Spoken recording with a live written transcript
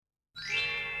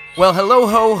Well, hello,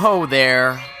 ho, ho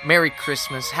there. Merry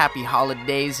Christmas, happy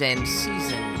holidays, and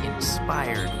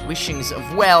season-inspired wishings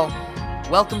of well.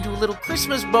 Welcome to a little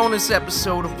Christmas bonus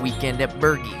episode of Weekend at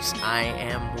Bergie's. I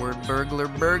am Word Burglar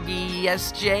Bergie,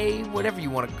 SJ, whatever you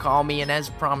want to call me, and as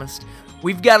promised,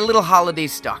 we've got a little holiday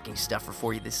stocking stuffer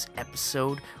for you this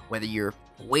episode. Whether you're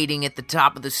waiting at the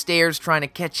top of the stairs trying to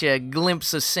catch a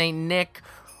glimpse of St. Nick,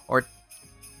 or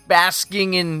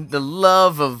basking in the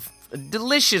love of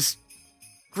delicious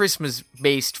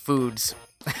Christmas-based foods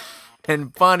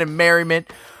and fun and merriment,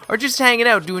 or just hanging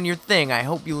out doing your thing, I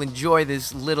hope you'll enjoy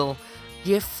this little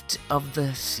gift of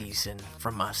the season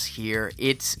from us here.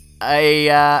 It's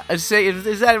am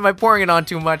I pouring it on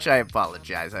too much? I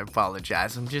apologize.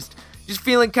 I'm just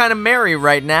feeling kind of merry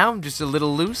right now. I'm just a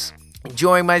little loose,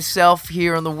 enjoying myself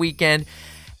here on the weekend.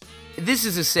 This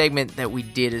is a segment that we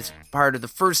did as part of the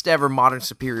first ever Modern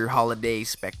Superior Holiday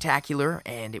Spectacular,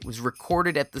 and it was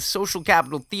recorded at the Social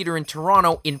Capital Theatre in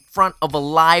Toronto in front of a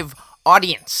live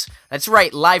audience. That's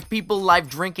right, live people, live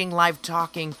drinking, live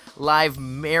talking, live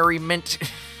merriment.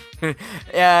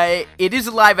 It is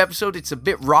a live episode. It's a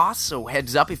bit raw, so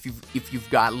heads up if you've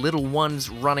got little ones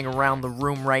running around the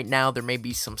room right now, there may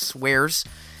be some swears.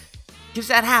 Because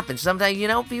that happens. Sometimes,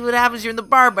 people, it happens, you're in the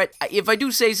bar, but if I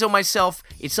do say so myself,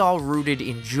 it's all rooted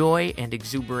in joy and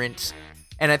exuberance,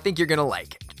 and I think you're going to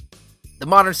like it. The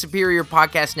Modern Superior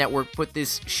Podcast Network put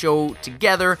this show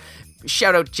together.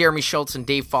 Shout out Jeremy Schultz and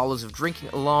Dave Follows of Drinking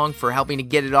Along for helping to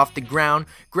get it off the ground.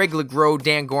 Greg LeGros,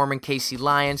 Dan Gorman, Casey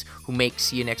Lyons, who make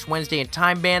See You Next Wednesday and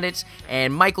Time Bandits,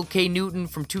 and Michael K. Newton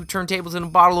from Two Turntables and a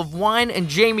Bottle of Wine, and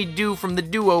Jamie Dew from The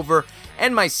Do-Over,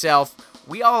 and myself.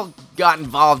 We all got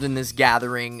involved in this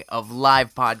gathering of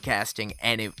live podcasting,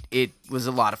 and it was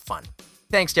a lot of fun.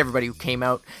 Thanks to everybody who came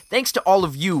out. Thanks to all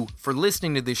of you for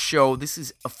listening to this show. This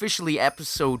is officially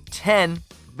episode 10.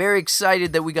 Very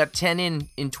excited that we got 10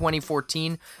 in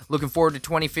 2014. Looking forward to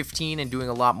 2015 and doing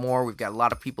a lot more. We've got a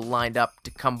lot of people lined up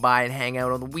to come by and hang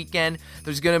out on the weekend.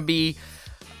 There's going to be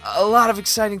a lot of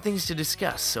exciting things to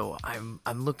discuss, so I'm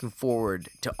looking forward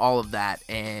to all of that,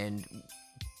 and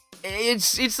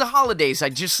It's the holidays. I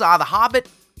just saw The Hobbit.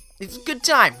 It's a good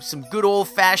time. Some good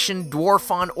old-fashioned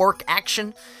dwarf on orc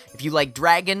action. If you like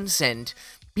dragons and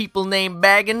people named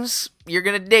Baggins, you're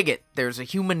gonna dig it. There's a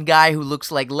human guy who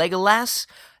looks like Legolas.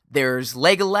 There's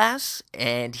Legolas,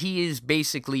 and he is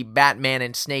basically Batman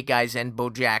and Snake Eyes and Bo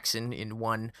Jackson in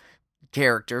one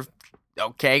character.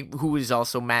 Okay, who is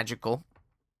also magical.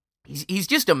 He's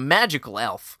just a magical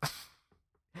elf.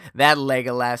 That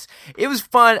Legolas. It was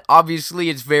fun. Obviously,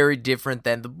 it's very different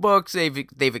than the books.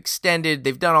 They've extended.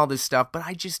 They've done all this stuff. But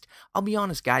I'll be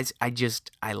honest, guys.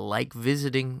 I like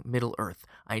visiting Middle-earth.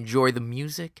 I enjoy the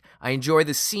music. I enjoy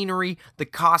the scenery, the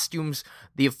costumes,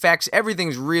 the effects.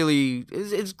 Everything's really,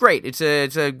 it's great. It's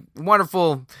a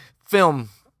wonderful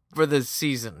film for the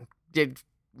season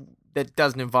that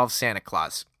doesn't involve Santa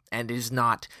Claus and is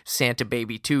not Santa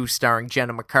Baby 2 starring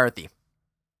Jenna McCarthy.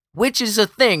 Which is a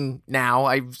thing now.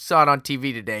 I saw it on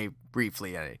TV today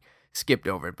briefly. I skipped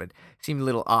over it, but it seemed a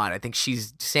little odd. I think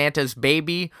she's Santa's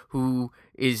baby who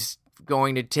is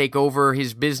going to take over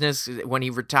his business when he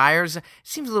retires. It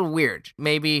seems a little weird.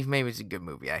 Maybe it's a good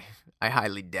movie. I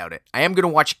highly doubt it. I am going to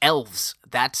watch Elves.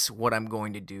 That's what I'm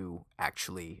going to do,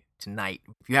 actually, tonight.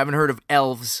 If you haven't heard of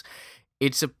Elves,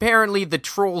 it's apparently the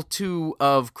Troll 2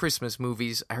 of Christmas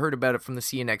movies. I heard about it from the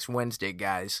See You Next Wednesday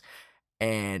guys.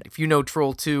 And if you know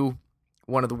Troll 2,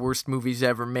 one of the worst movies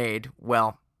ever made,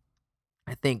 well,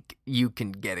 I think you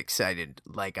can get excited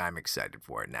like I'm excited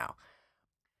for it now.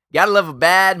 Gotta love a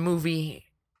bad movie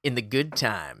in the good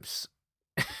times.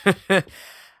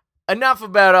 Enough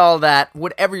about all that.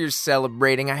 Whatever you're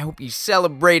celebrating, I hope you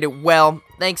celebrate it well.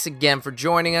 Thanks again for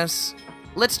joining us.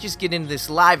 Let's just get into this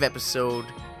live episode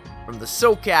from the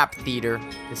SoCap Theater.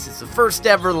 This is the first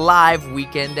ever live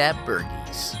Weekend at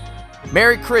Bergie's.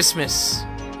 Merry Christmas,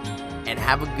 and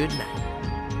have a good night.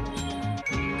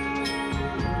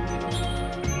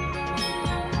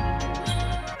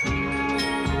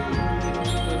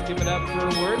 Let's give it up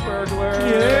for Word Burglar.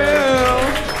 Yeah.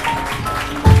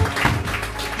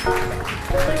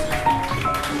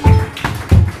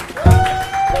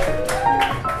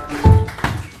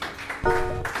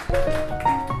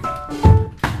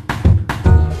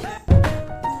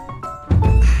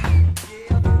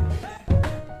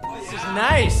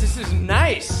 This is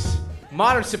nice.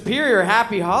 Modern Superior,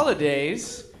 happy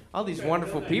holidays. All these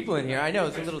wonderful people in here. I know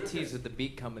it's a little tease with the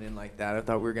beat coming in like that. I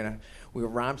thought we were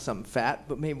rhyme something fat,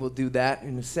 but maybe we'll do that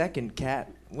in a second,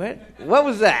 Kat. What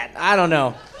was that? I don't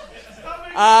know.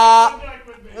 I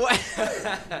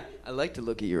like to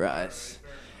look at your eyes.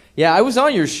 Yeah, I was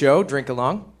on your show, Drink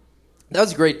Along. That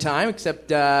was a great time, except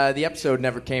the episode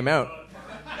never came out.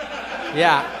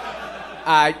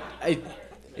 Yeah.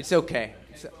 It's okay.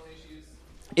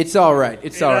 It's all right.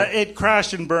 It's all right. It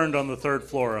crashed and burned on the third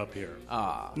floor up here.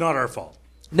 Not our fault.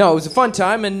 No, it was a fun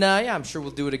time, and I'm sure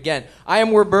we'll do it again. I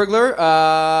am We're Burglar,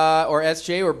 or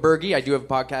SJ, or Bergie. I do have a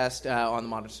podcast on the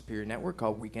Modern Superior Network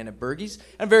called Weekend at Bergie's.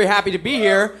 I'm very happy to be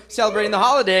here, celebrating the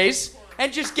holidays,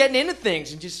 and just getting into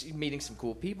things, and just meeting some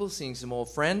cool people, seeing some old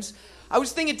friends. I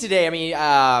was thinking today,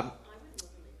 I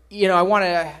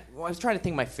was trying to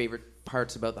think of my favorite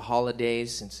parts about the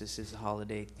holidays, since this is a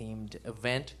holiday-themed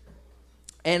event.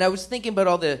 And I was thinking about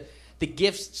all the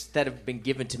gifts that have been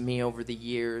given to me over the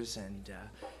years, and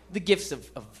the gifts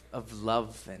of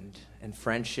love and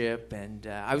friendship. And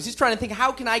I was just trying to think,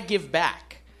 how can I give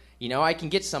back? I can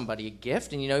get somebody a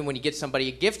gift, and when you get somebody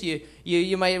a gift,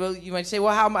 you might say,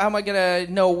 well, how am I gonna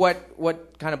know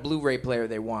what kind of Blu-ray player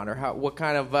they want, or what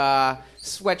kind of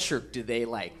sweatshirt do they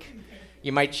like?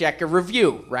 You might check a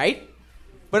review, right?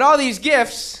 But all these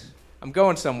gifts, I'm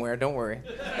going somewhere, don't worry.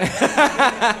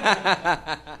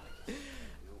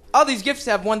 All these gifts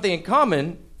have one thing in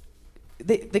common.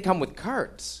 They come with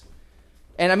cards.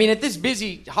 And at this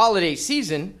busy holiday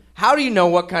season, how do you know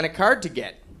what kind of card to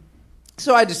get?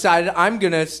 So I decided I'm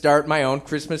going to start my own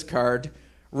Christmas card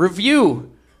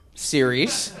review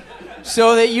series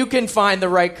so that you can find the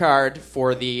right card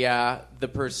for the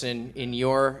person in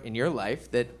your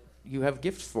life that you have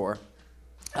gifts for.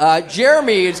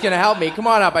 Jeremy is going to help me. Come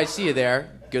on up. I see you there.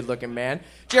 Good-looking man.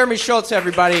 Jeremy Schultz,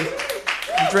 everybody.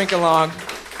 Drink along.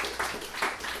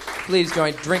 Please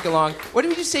join. Drink along. What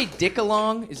did you say? Dick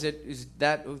along? Is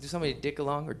somebody dick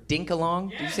along or dink along?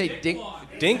 Did you say dink?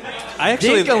 Dink. I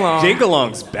actually dink along. Dink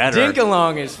along's better. Dink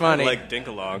along is funny. I like dink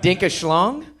along. Dink a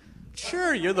schlong?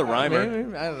 Sure, you're the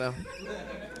rhymer. I don't know.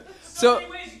 So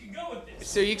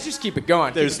you just keep it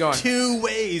going. There's keep it going. 2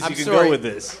 ways you can sorry. go with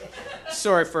this.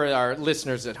 Sorry for our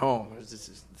listeners at home.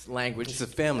 This language. It's a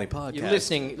family podcast. You're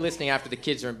listening after the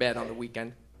kids are in bed on the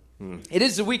weekend. It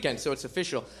is the weekend, so it's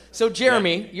official. So,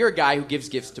 Jeremy, you're a guy who gives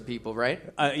gifts to people, right?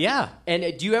 Yeah. And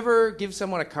do you ever give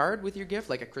someone a card with your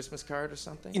gift, like a Christmas card or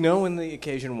something? When the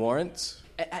occasion warrants.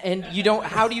 And you don't.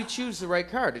 How do you choose the right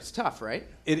card? It's tough, right?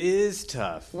 It is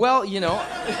tough. Well,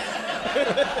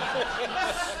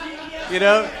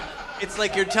 It's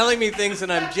like you're telling me things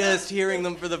and I'm just hearing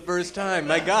them for the first time.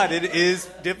 My God, it is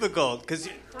difficult. Because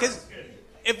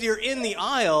if you're in the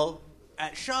aisle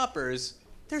at Shoppers,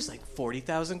 there's like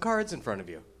 40,000 cards in front of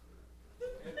you.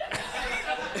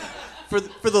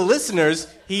 For the listeners,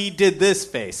 he did this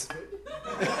face.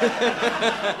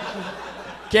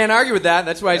 Can't argue with that.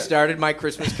 That's why I started my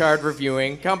Christmas card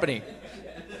reviewing company.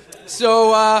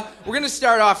 So we're going to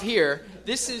start off here.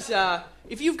 This is...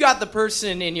 if you've got the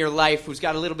person in your life who's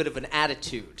got a little bit of an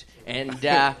attitude, and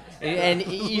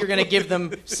you're going to give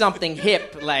them something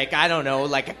hip, like, I don't know,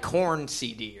 like a Korn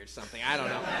CD or something. I don't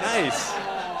know.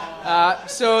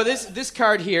 Nice. So this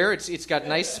card here, it's got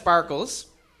nice sparkles.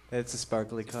 It's a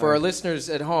sparkly card. For our listeners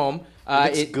at home.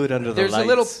 It looks good under the lights. There's a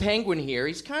little penguin here.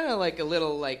 He's kind of like a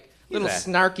little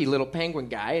snarky little penguin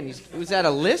guy. And was that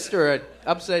a list or an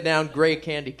upside-down gray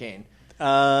candy cane? 6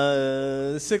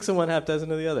 1/2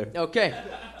 dozen of the other. Okay.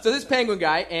 So this penguin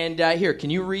guy, and here, can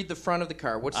you read the front of the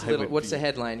card? What's the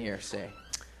headline here say?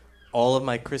 All of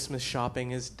my Christmas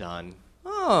shopping is done.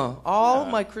 Oh,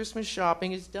 my Christmas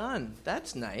shopping is done.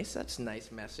 That's nice. That's a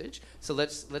nice message. So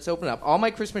let's open up. All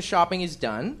my Christmas shopping is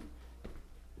done.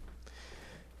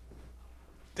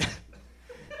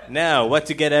 Now, what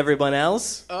to get everyone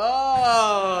else?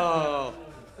 Oh.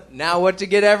 Now what to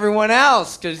get everyone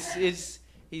else? Because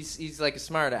he's like a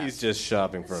smart ass. He's just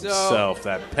shopping for himself,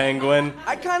 that penguin.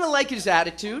 I kind of like his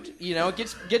attitude.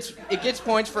 It gets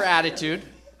points for attitude.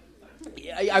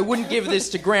 I wouldn't give this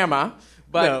to Grandma,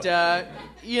 but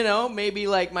no. Maybe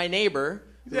like my neighbor.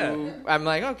 Who I'm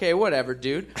like, okay, whatever,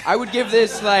 dude. I would give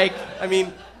this like.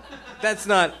 That's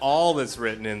not all that's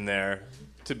written in there.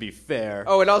 To be fair.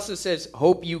 Oh, it also says,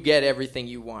 hope you get everything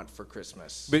you want for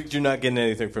Christmas. But you're not getting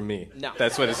anything from me. No.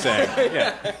 That's what it's saying.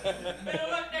 Yeah.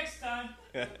 Next time.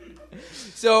 Yeah.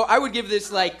 So I would give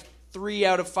this like 3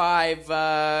 out of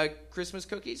 5 Christmas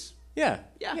cookies. Yeah.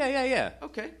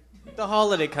 Okay. The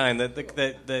holiday kind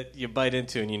that you bite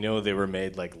into and they were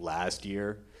made like last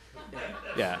year.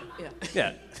 Yeah.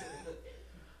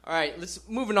 All right,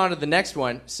 moving on to the next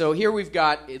one. So here we've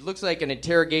got, it looks like an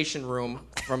interrogation room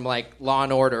from like Law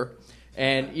and Order.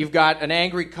 And you've got an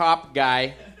angry cop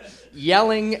guy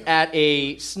yelling at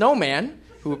a snowman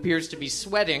who appears to be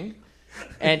sweating.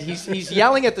 And he's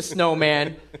yelling at the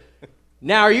snowman,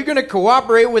 now are you going to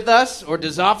cooperate with us, or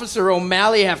does Officer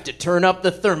O'Malley have to turn up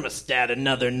the thermostat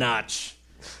another notch?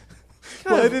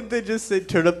 Why didn't they just say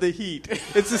turn up the heat?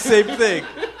 It's the same thing.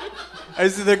 I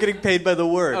said they're getting paid by the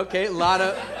word. Okay, a lot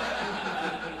of.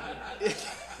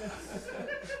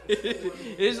 It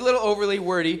is a little overly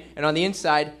wordy, and on the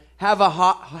inside, have a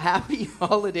happy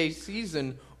holiday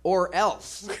season, or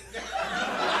else.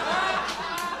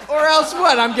 Or else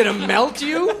what? I'm gonna melt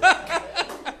you?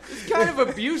 It's kind of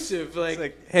abusive. It's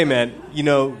like, hey man, you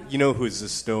know who's the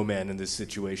snowman in this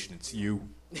situation? It's you.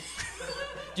 Do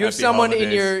you have someone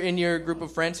in your group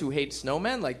of friends who hates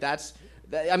snowmen? Like this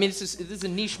is a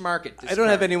niche market. I don't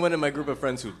have anyone in my group of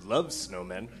friends who loves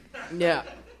snowmen. Yeah.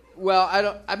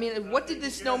 Well, what did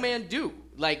this snowman do?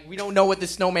 Like, we don't know what the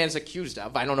snowman's accused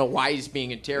of. I don't know why he's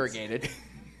being interrogated.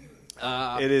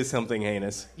 It is something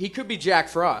heinous. He could be Jack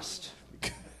Frost.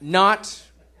 Not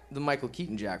the Michael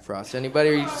Keaton Jack Frost.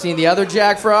 Anybody seen the other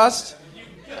Jack Frost?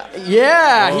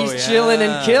 He's chilling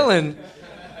and killing.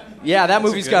 Yeah, that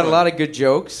movie's got a lot of good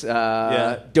jokes.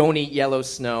 Don't eat yellow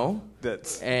snow.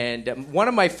 And one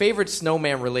of my favorite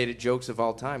snowman-related jokes of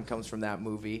all time comes from that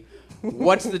movie.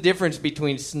 What's the difference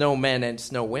between snowmen and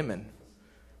snow women?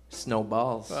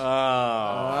 Snowballs. I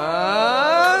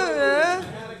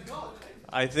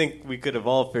think we could have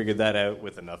all figured that out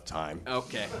with enough time.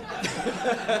 Okay.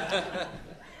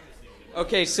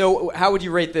 Okay, so how would you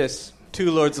rate this?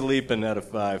 2 Lords of Leapin' out of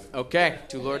 5. Okay,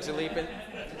 2 Lords of Leapin'.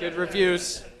 Good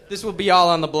reviews. This will be all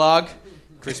on the blog.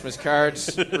 Christmas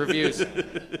cards, reviews.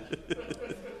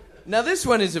 Now this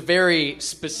one is a very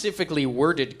specifically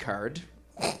worded card.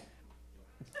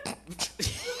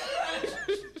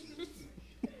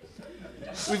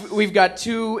 We've got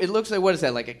 2, it looks like, what is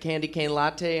that, like a candy cane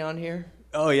latte on here?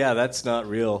 Oh yeah, that's not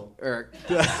real.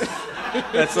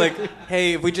 That's like,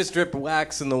 hey, if we just drip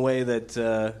wax in the way that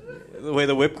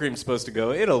the whipped cream's supposed to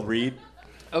go, it'll read.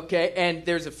 Okay, and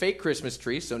there's a fake Christmas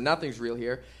tree, so nothing's real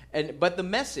here. But the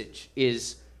message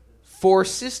is, for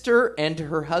sister and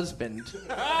her husband,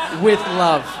 with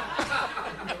love.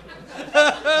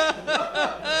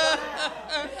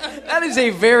 That is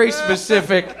a very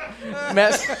specific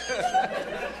message.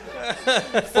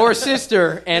 For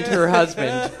sister and her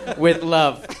husband, with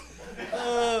love.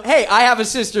 Hey, I have a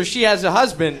sister, she has a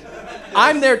husband.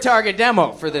 I'm their target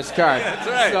demo for this card. That's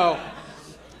right.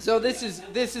 So this is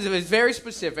very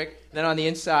specific. Then on the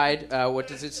inside, what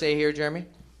does it say here, Jeremy?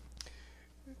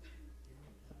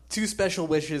 2 special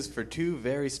wishes for 2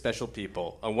 very special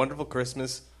people. A wonderful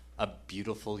Christmas, a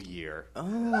beautiful year.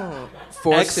 Oh.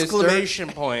 For exclamation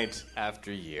point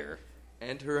after year.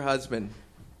 And her husband.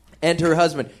 And her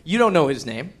husband. You don't know his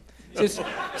name.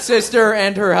 Sister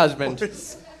and her husband.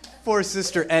 For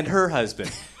sister and her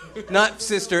husband. Not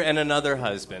sister and another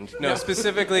husband. No,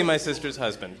 specifically my sister's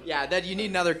husband. Yeah, that you need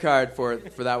another card for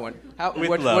that one. Love.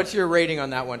 What's your rating on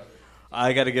that one?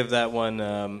 I got to give that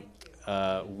one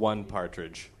 1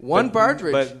 partridge.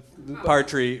 Partridge? But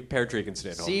pear tree can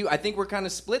stay at home. See, I think we're kind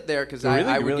of split there because Really?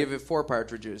 I would Really? give it 4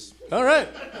 partridges. All right.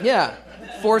 Yeah.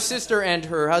 For sister and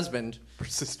her husband. For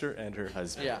sister and her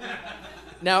husband. Yeah.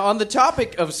 Now, on the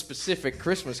topic of specific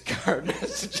Christmas card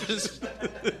messages,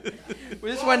 with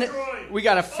this one, we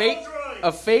got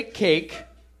a fake cake,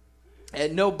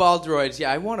 and no ball droids.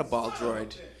 Yeah, I want a ball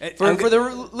droid. For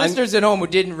the listeners at home who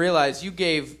didn't realize, you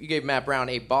gave Matt Brown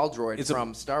a ball droid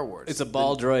from Star Wars. It's a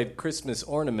ball droid Christmas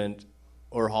ornament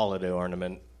or holiday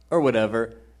ornament or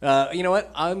whatever. You know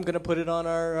what? I'm going to put it on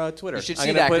our Twitter. You should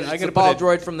see that, because it's a ball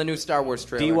droid from the new Star Wars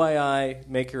trailer. DYI,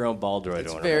 make your own ball droid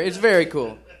ornament. It's very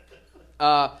cool.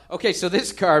 Okay, so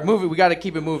this card, we got to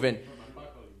keep it moving.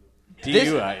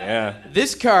 DUI, yeah.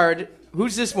 This card,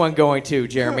 who's this one going to,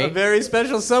 Jeremy? A very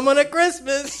special someone at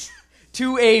Christmas.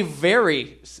 To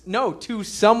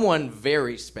someone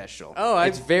very special. Oh,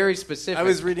 it's very specific. I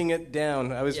was reading it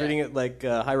down. I was reading it like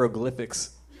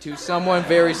hieroglyphics. To someone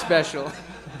very special.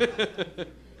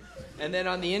 And then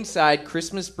on the inside,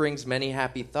 Christmas brings many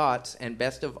happy thoughts, and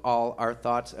best of all, our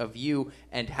thoughts of you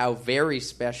and how very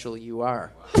special you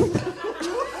are.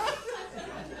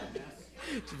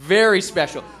 It's very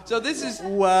special. So this is...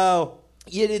 Wow.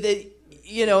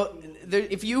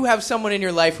 If you have someone in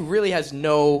your life who really has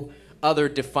no other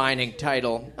defining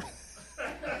title,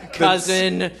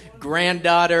 cousin,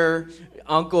 granddaughter,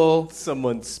 uncle...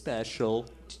 Someone special.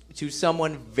 To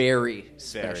someone very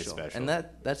special. Very special. And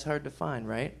that's hard to find,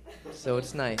 right? So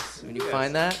it's nice. When you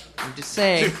find that, I'm just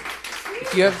saying,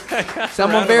 if you have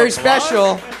someone very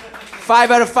special,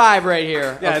 5 out of 5 right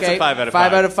here. Yeah, okay? it's a 5 out of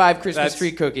 5. 5 out of 5 Christmas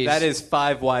tree cookies. That is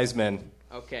 5 wise men.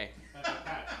 Okay.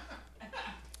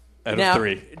 Out Now, of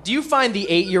 3. do you find the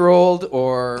 8-year-old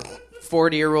or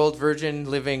 40-year-old virgin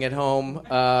living at home,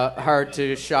 hard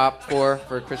to shop for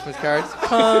Christmas cards?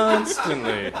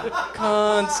 Constantly.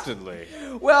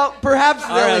 Well, perhaps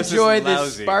Our they'll house is enjoy this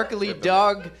lousy. sparkly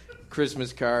dog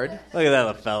Christmas card. Look at that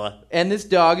little fella. And this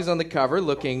dog is on the cover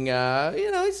looking,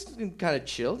 he's kind of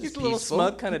chill. He's Just a little peaceful.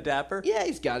 smug, kind of dapper. Yeah,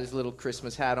 he's got his little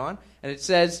Christmas hat on. And it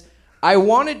says, I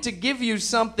wanted to give you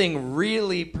something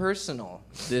really personal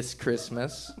this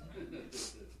Christmas.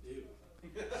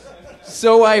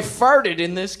 So I farted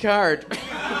in this card.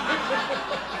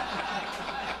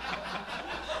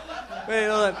 Wait,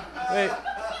 hold on. Wait.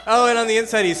 Oh, and on the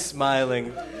inside he's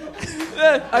smiling.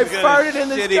 I farted in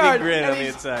this Shit-eating card. grin And on the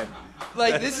he's- inside.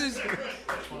 Like, this is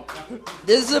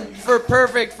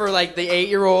perfect for like the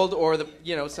 8-year-old or the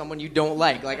someone you don't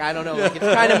like. Like, I don't know, like it's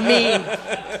kind of mean.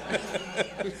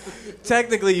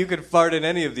 Technically, you could fart in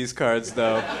any of these cards,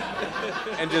 though,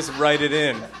 and just write it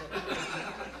in.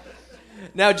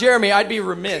 Now, Jeremy, I'd be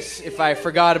remiss if I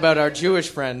forgot about our Jewish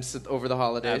friends over the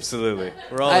holidays. Absolutely.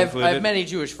 We're all I included. have many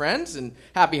Jewish friends, and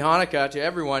happy Hanukkah to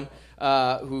everyone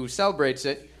who celebrates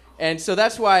it. And so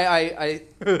that's why I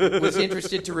was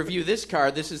interested to review this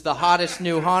card. This is the hottest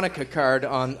new Hanukkah card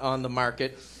on the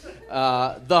market,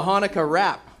 the Hanukkah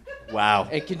wrap. Wow.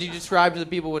 And can you describe to the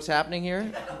people what's happening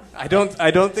here? I don't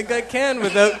think I can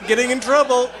without getting in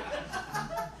trouble.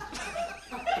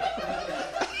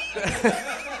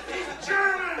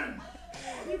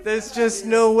 There's just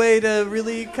no way to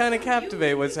really kind of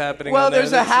captivate what's happening. Well, on there.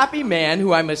 there's a happy man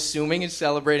who I'm assuming is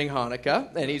celebrating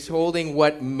Hanukkah, and he's holding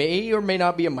what may or may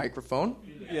not be a microphone.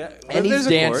 Yeah. And he's There's a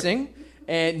chord. dancing,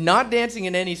 and not dancing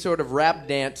in any sort of rap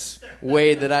dance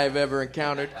way that I've ever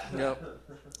encountered. Yep.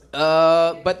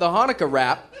 But the Hanukkah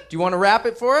rap, do you want to rap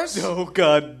it for us? Oh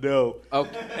God, no.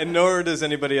 Okay. And nor does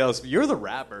anybody else. You're the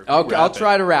rapper. You Okay, rap I'll it.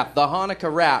 try to rap. The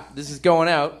Hanukkah rap. This is going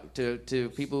out to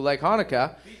people who like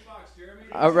Hanukkah.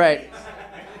 All right.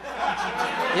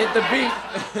 Hit the beat.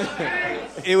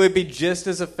 It would be just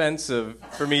as offensive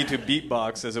for me to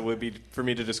beatbox as it would be for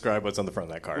me to describe what's on the front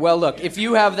of that card. Well, look, if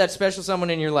you have that special someone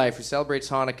in your life who celebrates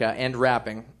Hanukkah and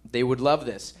rapping, they would love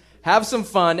this. Have some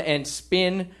fun and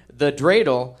spin the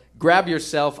dreidel. Grab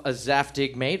yourself a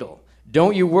Zaftig Madel.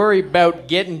 Don't you worry about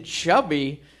getting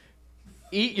chubby.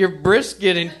 Eat your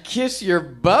brisket and kiss your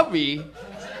bubby.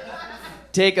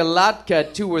 Take a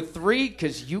latke 2 or 3,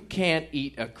 because you can't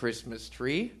eat a Christmas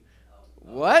tree.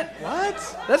 What?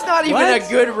 That's not even What? a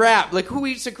good rap. Like, who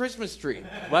eats a Christmas tree?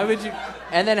 Why would you?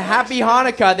 And then Happy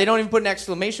Hanukkah, they don't even put an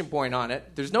exclamation point on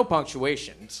it. There's no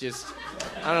punctuation. It's just,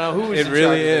 I don't know who is It in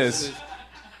really charge of this. is.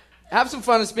 Have some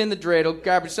fun and spin the dreidel.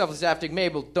 Grab yourself a Zaftig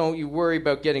Mabel. Don't you worry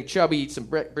about getting chubby. Eat some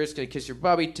brisket and kiss your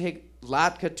bubby. Take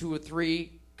latke 2 or 3,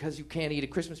 because you can't eat a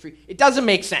Christmas tree. It doesn't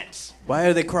make sense. Why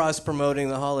are they cross-promoting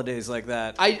the holidays like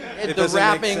that? The doesn't make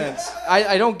rapping, sense.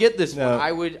 I don't get this No.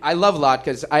 one. I love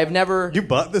latkes. I have never... You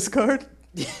bought this card?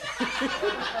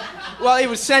 Well, it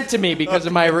was sent to me because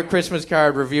of my Christmas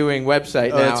card reviewing website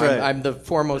now. that's right. I'm the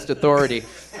foremost authority.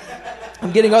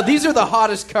 I'm getting all... These are the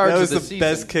hottest cards That was of the the season.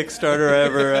 best Kickstarter I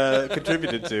ever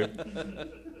contributed to.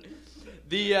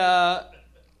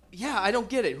 Yeah, I don't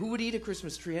get it. Who would eat a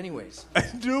Christmas tree anyways?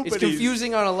 Nobody's. It's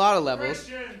confusing on a lot of levels.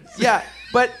 Yeah,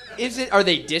 but are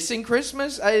they dissing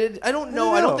Christmas? I don't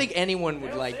know. I don't think anyone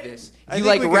would like this. I If you think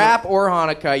like we can- rap or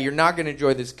Hanukkah, you're not going to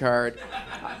enjoy this card.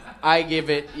 I give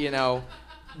it,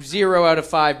 0 out of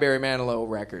 5 Barry Manilow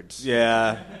records.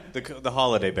 Yeah, the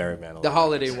holiday Barry Manilow. The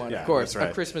holiday one, Yeah, of course. that's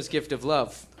right. A Christmas Gift of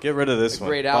Love. Get rid of this one.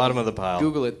 Great album. Bottom of the pile.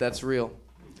 Google it. That's real.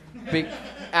 Big,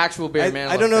 actual Barry Manilow.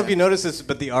 I don't know if fan. you noticed this,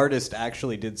 but the artist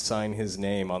actually did sign his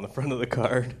name on the front of the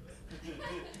card.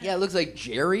 Yeah, it looks like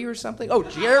Jerry or something. Oh,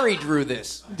 Jerry drew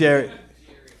this. Derek.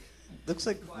 Looks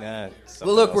like nah.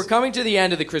 Well, look, we're coming to the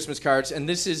end of the Christmas cards, and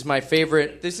this is my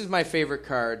favorite. This is my favorite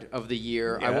card of the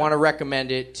year. I Yeah. want to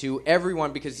recommend it to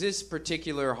everyone because this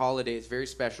particular holiday is very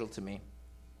special to me.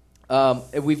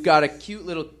 And we've got a cute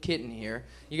little kitten here.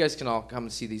 You guys can all come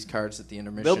and see these cards at the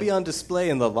intermission. They'll be on display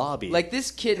in the lobby. Like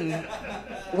this kitten.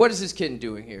 What is this kitten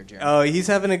doing here, Jeremy? Oh, he's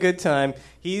having a good time.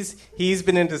 He's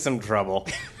been into some trouble,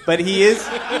 but he's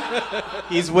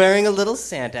wearing a little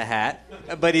Santa hat,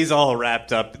 but he's all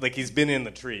wrapped up like he's been in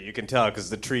the tree. You can tell because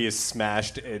the tree is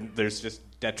smashed and there's just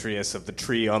detritus of the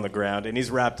tree on the ground, and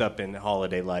he's wrapped up in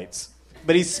holiday lights.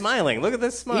 But he's smiling. Look at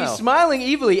this smile. He's smiling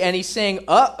evilly, and he's saying,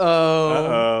 "Uh-oh.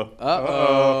 Uh-oh.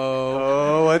 Uh-oh.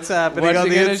 Oh, what's happening What's on he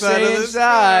the gonna inside say of this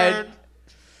inside? card?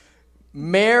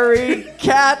 Merry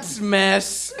cat's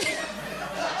mess."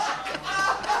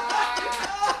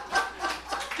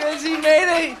 Because he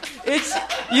made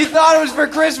you thought it was for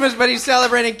Christmas, but he's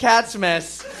celebrating cat's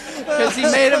mess. Because he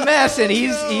made a mess, and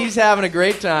he's having a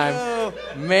great time.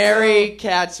 Merry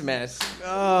Catsmas.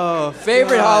 Oh,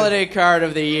 Favorite God. holiday card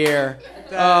of the year.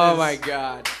 That is- My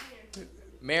God.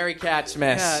 Merry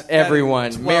Catsmas, Yeah,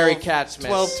 everyone. 12 Merry Catsmas.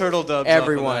 12 turtle doves.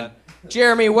 Everyone. Off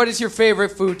Jeremy, what is your favorite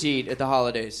food to eat at the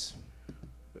holidays?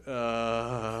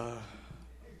 of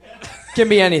Can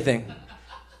be anything.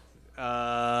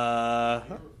 that.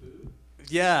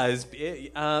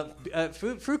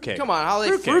 Fruitcake. Come on,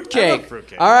 holiday Fruitcake. I fruitcake. love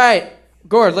fruitcake. All right.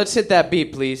 Gord, let's hit that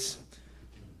beat, please.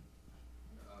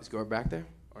 Is Gord back there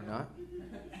or not?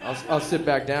 I'll sit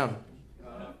back down.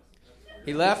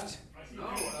 He left?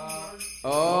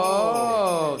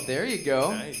 Oh, there you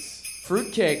go. Nice.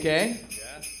 Fruitcake, eh? Yeah.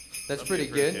 That's pretty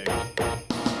good.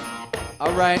 Fruitcake.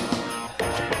 All right.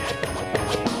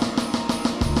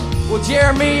 Well,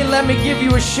 Jeremy, let me give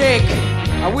you a shake.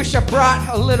 I wish I brought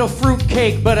a little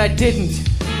fruitcake, but I didn't.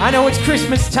 I know it's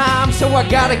Christmas time, so I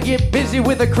gotta get busy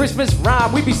with a Christmas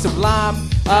rhyme. We be sublime,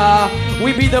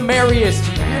 we be the merriest.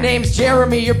 Your name's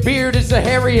Jeremy, your beard is the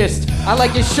hairiest. I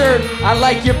like your shirt, I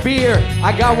like your beer.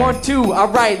 I got one too,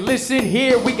 alright, listen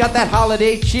here. We got that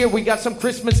holiday cheer, we got some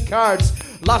Christmas cards.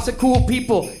 Lots of cool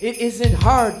people, it isn't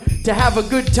hard to have a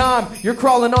good time. You're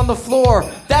crawling on the floor.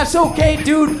 That's okay,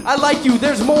 dude, I like you,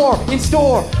 there's more in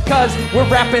store. Cause we're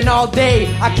rapping all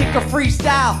day, I kick a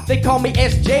freestyle. They call me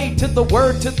SJ, to the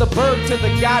word, to the bird, to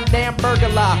the goddamn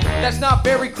burglar. That's not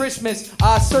very Christmas,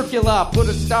 circular. Put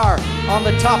a star on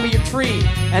the top of your tree.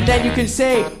 And then you can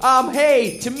say,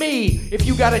 hey, to me. If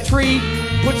you got a tree,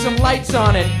 put some lights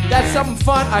on it. That's something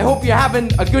fun, I hope you're having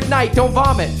a good night. Don't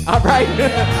vomit, alright?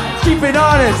 Keep it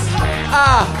honest.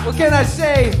 What can I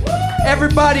say?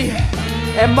 Everybody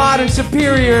at Modern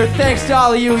Superior, thanks to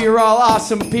all of you. You're all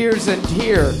awesome peers and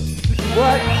here.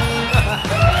 What?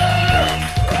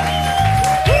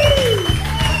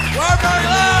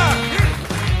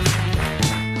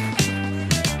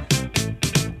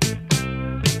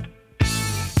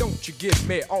 Don't you give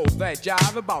me all that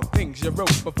jive about things you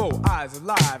wrote before I was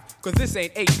alive. Cause this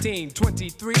ain't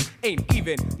 1823, ain't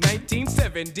even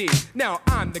 1970. Now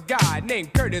I'm the guy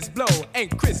named Curtis Blow,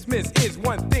 and Christmas is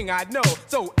one thing I know.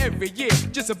 So every year,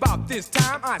 just about this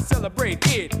time, I celebrate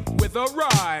it with a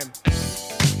rhyme.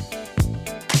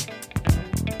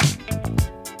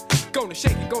 Gonna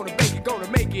shake it, gonna bake it, gonna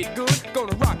make it good.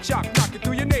 Gonna rock, shock, knock it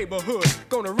through your neighborhood.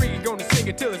 Gonna read, gonna sing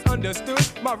it till it's understood.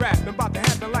 My rapping about to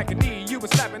happen like a knee you been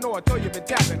slapping, or I thought you been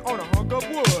tapping on a hunk of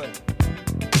wood.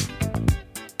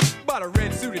 Bought a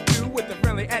red suited dude with a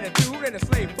friendly attitude and a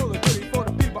slave full of goodies for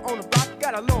the people on the block.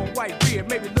 Got a long white beard,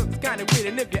 maybe looks kinda weird,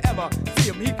 and if you ever see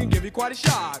him, he can give you quite a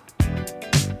shock.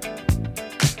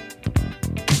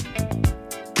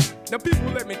 Now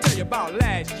people, let me tell you about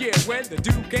last year when the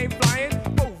dude came flying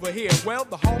over here. Well,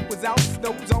 the hawk was out,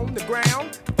 snow was on the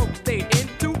ground. Folks stayed in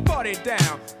to party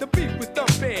down. The beat was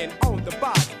thumping on the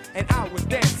box, and I was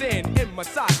dancing in my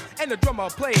socks. And the drummer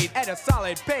played at a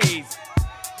solid pace,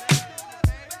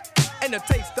 and the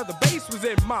taste of the bass was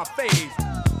in my face.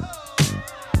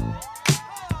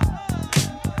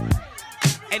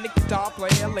 And the guitar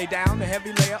player laid down the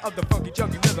heavy layer of the funky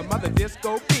chunky rhythm of the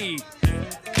disco beat.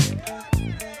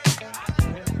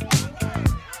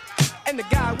 And the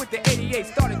guy with the 88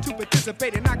 started to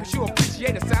participate, and I could sure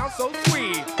appreciate a sound so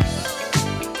sweet.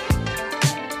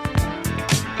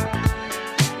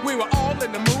 We were all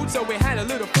in the mood, so we had a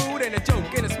little food and a joke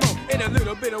and a smoke and a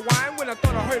little bit of wine. When I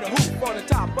thought I heard a hoop on the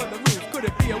top of the roof, could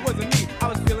it be it wasn't me? I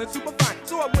was feeling super fine,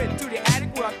 so I went to the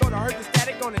attic where I thought I heard the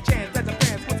static on the chance that the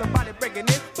fans was somebody breaking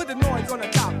in. Put the noise on the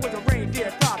top with a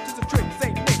reindeer crop, just a trick,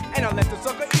 Saint Nick, and I let the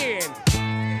sucker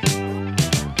in.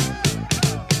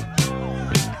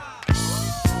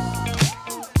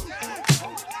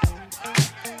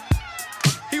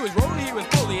 He was rolling, he was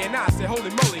bully, and I said, holy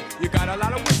moly, you got a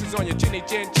lot of wishes on your chinny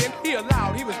chin chin. He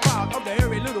allowed, he was proud of the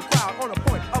hairy little crowd on the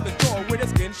point of his jaw where the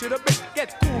skin should have been.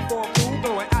 Gets cool for a fool,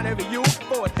 going out every you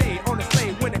for a day on the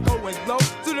sleigh when the cold winds blow.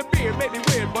 So the beer may be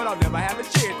weird, but I'll never have a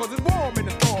cheer, cause it's warm in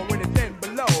the storm when it's 10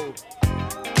 below.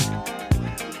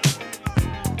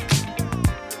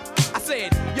 I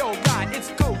said, yo, Rod,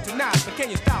 it's cold tonight, but can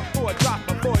you stop for a drop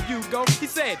before you go? He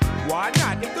said, why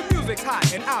not? If the music's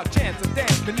hot and I'll chance a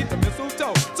dance beneath the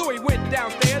mistletoe. So he went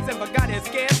downstairs and forgot his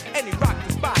scares, and he rocked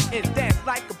the spot and danced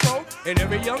like a pro. And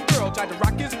every young girl tried to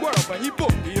rock his world, but he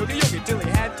booked the yogi yogi till he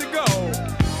had to go.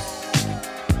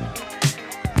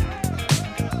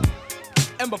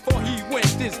 And before he went,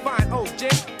 this fine old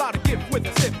gent bought a gift with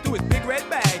a zip to his big red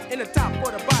bag. In the top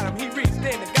or the bottom, he reached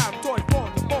in and got him toys for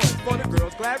the boys, for the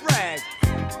girls' glad rags.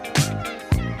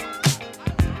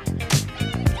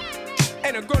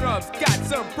 And the grown-ups got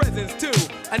some presents too.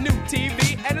 A new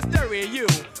TV and a stereo.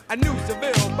 A new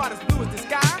Seville, about as blue as the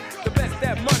sky. The best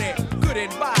that money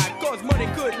couldn't buy. Cause money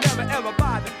could never ever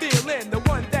buy the feeling, the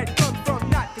one that comes from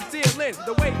not concealing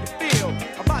the way you feel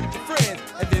about your friends.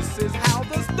 And this is how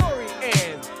the story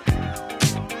ends.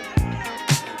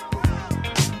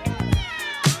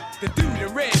 The dude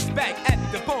in red's back at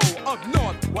the pole up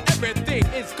north where everything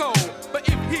is cold. But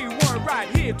if he were right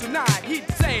here tonight, he'd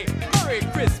say Merry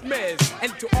Christmas,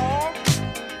 and to all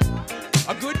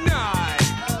a good night.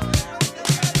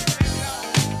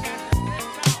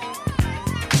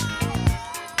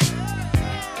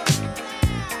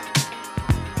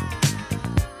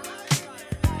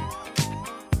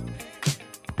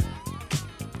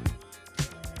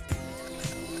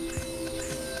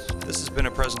 This has been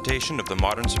a presentation of the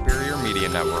Modern Superior Media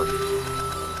Network.